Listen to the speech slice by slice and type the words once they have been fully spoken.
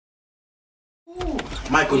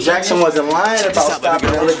Michael Jackson wasn't lying about stopping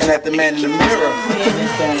and looking at the man in the mirror.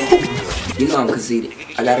 You know I'm conceited.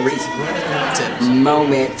 I got a reason.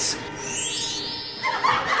 Moments.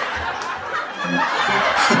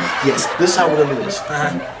 Yes, this is how we're gonna do this.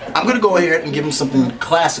 I'm gonna go ahead and give him something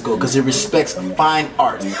classical because it respects fine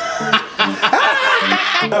art. How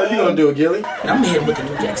you gonna do it, Gilly? I'm gonna hit him with the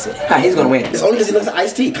New Jack City. He's gonna win. It's only because he looks like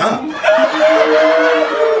Ice-T. Come.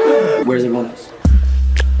 Where's everyone else?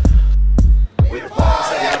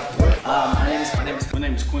 My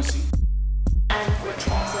name is Quincy. I'm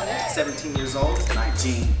 14 years old. 17 years old.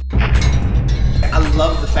 19. I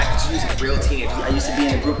love the fact that you're using real teenagers. I used to be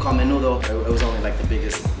in a group called Menudo. It was only like the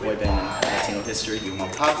biggest boy band in Latino history. My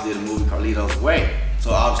papa did a movie called Carlito's Way.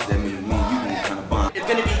 So obviously that means me and you can kind of bond. It's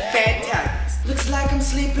gonna be fantastic. Looks like I'm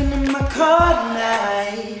sleeping in my car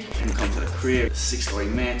tonight. I'm gonna come to the crib, 6-story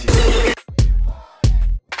mansion.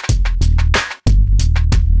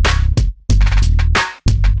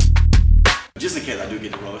 Just in case I do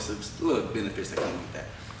get the role, it's a little benefits that come with that.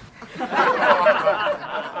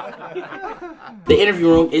 The interview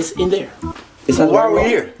room is in there. It's not Why are we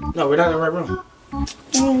here? No, we're not in the right room.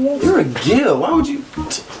 You're a Gil. Why would you?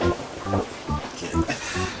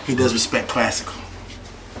 He does respect classical.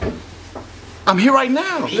 I'm here right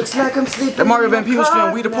now. Looks like I'm sleeping. The Mario Van Peebles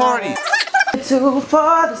film, We the Party.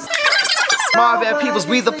 Mario Van Peebles,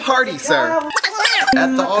 We the Party, sir.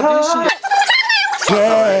 At the audition.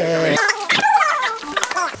 Yeah.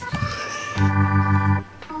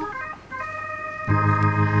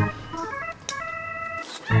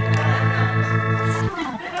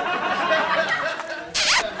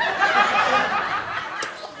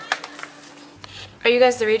 Are you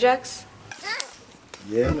guys the rejects?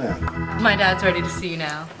 Yeah, man. My dad's ready to see you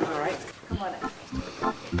now. All right. Come on in.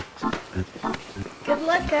 Good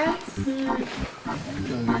luck, guys. You're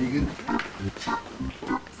doing very good.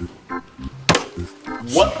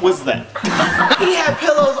 What was that? He had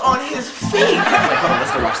pillows on his feet. Wait, hold on,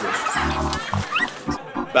 let's go watch this.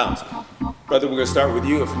 Bounce. Brother, we're gonna start with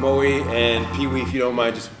you, if Moe and Pee Wee, if you don't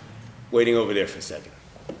mind, just waiting over there for a second.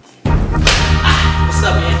 What's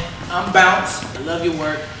up, man? I'm Bounce. I love your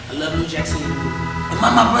work. I love New Jack City. Am I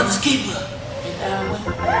my brother's keeper? Ain't that how it went?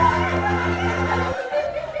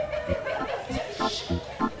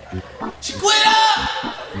 She quit up!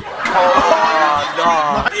 Oh, no.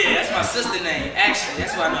 Yeah, that's my sister's name. Actually,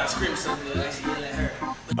 that's why I know I scream so good. I should yell at her.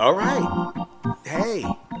 All right. Hey.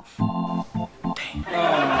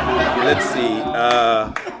 Let's see.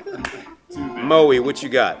 Moe, what you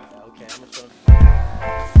got?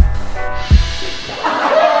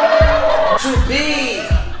 To be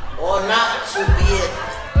or not to be it,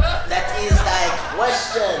 that is thy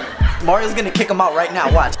question. Mario's gonna kick him out right now,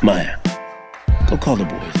 watch. Maya, go call the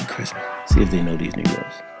boys in Christmas. See if they know these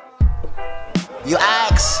Negroes. You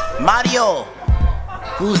ask Mario,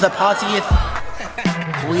 who's the party?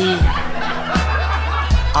 We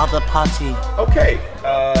are the party. Okay.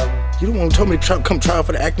 You the one who told me to come try out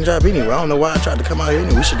for the acting job anyway. I don't know why I tried to come out here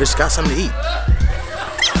anyway. We should just got something to eat.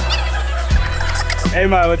 Hey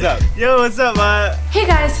Maya, what's up? Yo, what's up, Maya? Hey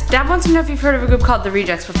guys, Dad wants to know if you've heard of a group called the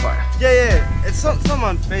Rejects before. Yeah. It's something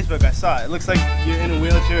on Facebook. I saw it. It looks like you're in a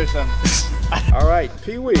wheelchair or something. All right,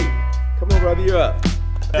 Pee Wee. Come on, brother, you're up.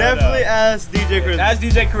 Definitely ask DJ Charisma. Ask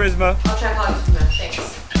DJ Charisma. I'll try calling you tonight. Thanks.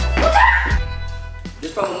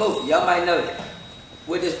 This from a movie. Y'all might know that.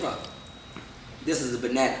 Where this from? This is a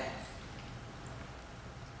banana.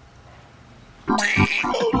 Oh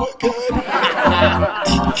my God.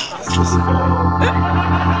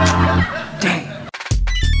 Dang.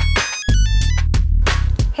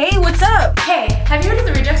 Hey, what's up? Hey, have you heard of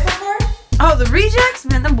the Rejects before? Oh, the Rejects?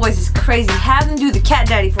 Man, them boys is crazy. Have them do the cat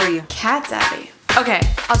daddy for you. Cat Daddy. Okay,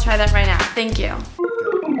 I'll try that right now. Thank you.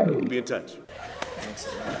 We'll be in touch.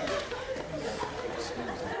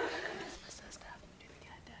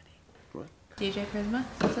 What? DJ Charisma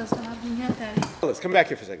says to have me Cat Daddy. Let's come back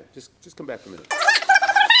here for a second. Just come back for a minute.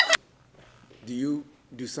 Do you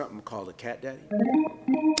do something called a cat daddy?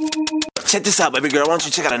 Check this out, baby girl. Why don't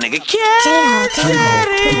you check out a nigga?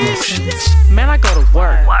 Man, I go to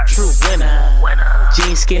work. True winner.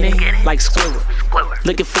 Jeans skinny like Squirrel.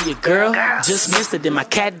 Looking for your girl. Just missed it. Then my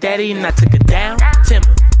cat daddy and I took it down.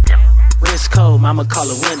 Timber. Wrist cold, mama call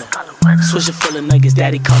it winner. Swisher full of nuggets,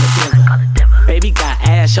 daddy call it dinner. Baby got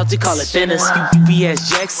ass, Shelty call it thinners.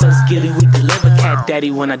 UPS Jackson's Gilly, we deliver. Cat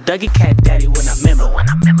daddy when I dug it, cat daddy when I remember.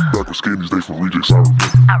 Back with Skinny's day for rejects, I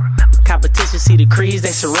remember. Competition, see the crease,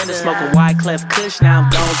 they surrender. Smoking wide clef kush, now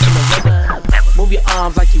I'm gone to the river. Move your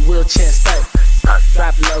arms like you wheelchair stuck.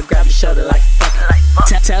 Drop it low, grab your shoulder like a fucker.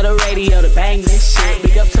 Tell the radio to bang this shit.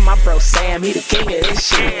 Big up to my bro Sam, he the king of this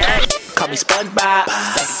shit. Call me SpongeBob, like a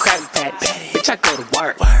Krabby Patty. Bitch, I go to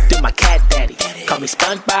work. Do my cat daddy. Call me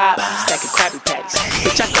SpongeBob. Stacking Krabby Patties.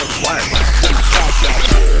 Bitch, I go to work. Do my cat daddy.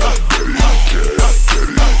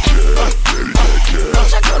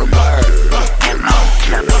 Bitch, I go to work.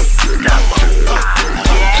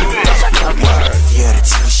 You're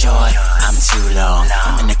too short, I'm too long.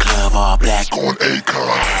 I'm in the club all black on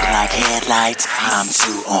Acorn. Like headlights, I'm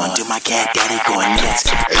too on. Do my cat daddy going nuts.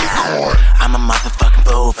 Acorn. I'm a motherfucking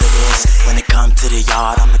fool for this. When it comes to the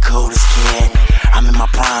yard, I'm the coolest kid. I'm in my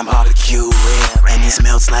prime barbecue rib, and it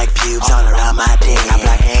smells like pubes all around my dick. I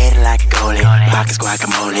blockade like a goalie, pockets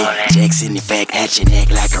guacamole. Checks in effect at your neck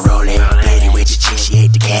like a rollie. Lady with your chick, she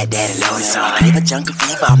ate the cat daddy loaded. So I leave a jungle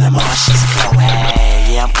fever, I'm the more she's a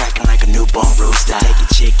hey, yeah, I'm cracking like a newborn rooster. Take a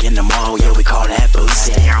chick in the mall, yeah, we call that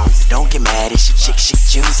boosting. Don't get mad, it's your chick, she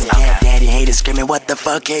choosing. Cat daddy haters screaming, what the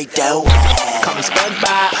fuck, hey, dope. Call me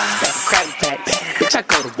SpongeBob, stacking Krabby Patties. Bitch, I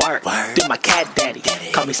go to work. Do my cat daddy.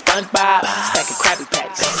 Call me SpongeBob, stacking Krabby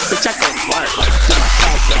Patties. Bitch, I go to work. Do my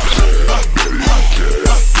cat daddy.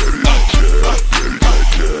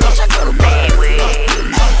 Bitch, I go to bed with.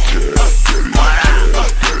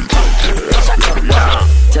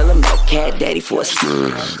 Tell him no cat daddy for a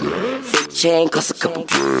big chain cost a couple.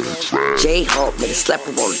 J-Hawk made a slapper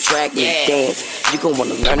on the track and dance. You gon'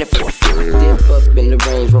 wanna learn it for a dip up in the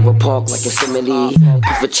Range Rover Park like Yosemite.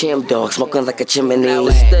 Puff a chim dog, smoking like a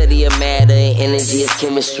chimney. Study of matter and energy is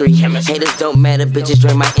chemistry. Haters don't matter, bitches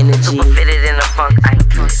drain my energy. Fitted in a funk,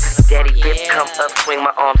 daddy dip, come up, swing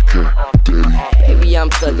my arms. Baby, I'm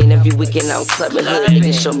thugging every weekend, I'm clubbing. Hood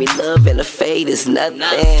niggas show me love and a fade is nothing.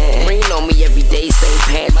 Rain on me every day,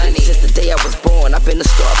 same pattern. Since the day I was born, I've been a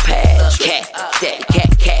star patch. Cat daddy, cat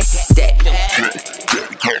daddy.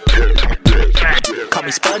 Call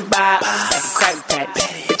me SpongeBob, stacking Krabby Patties.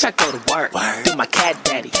 Bitch, I go to work. Do my cat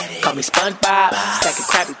daddy. Call me SpongeBob, stacking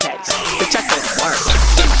Krabby Patties. Bitch, I go to work.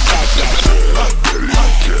 Do my cat daddy.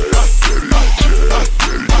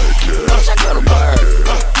 Bitch, I go to work.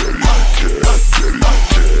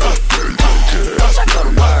 Bitch, I go to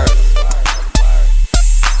work.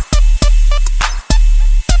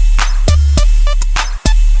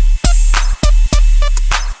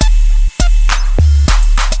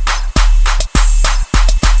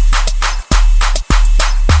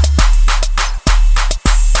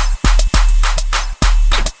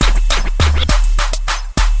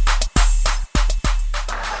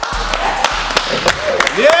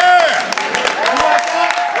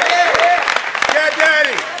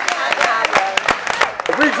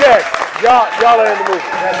 Y'all are in the movie.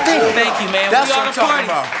 Thank you, man. That's we what I'm talking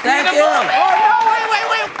about. Thank you. Oh, no,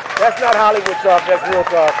 wait. That's not Hollywood talk, that's real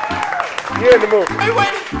talk. You're in the movie.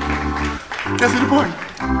 Wait. That's the point.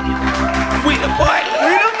 We the party.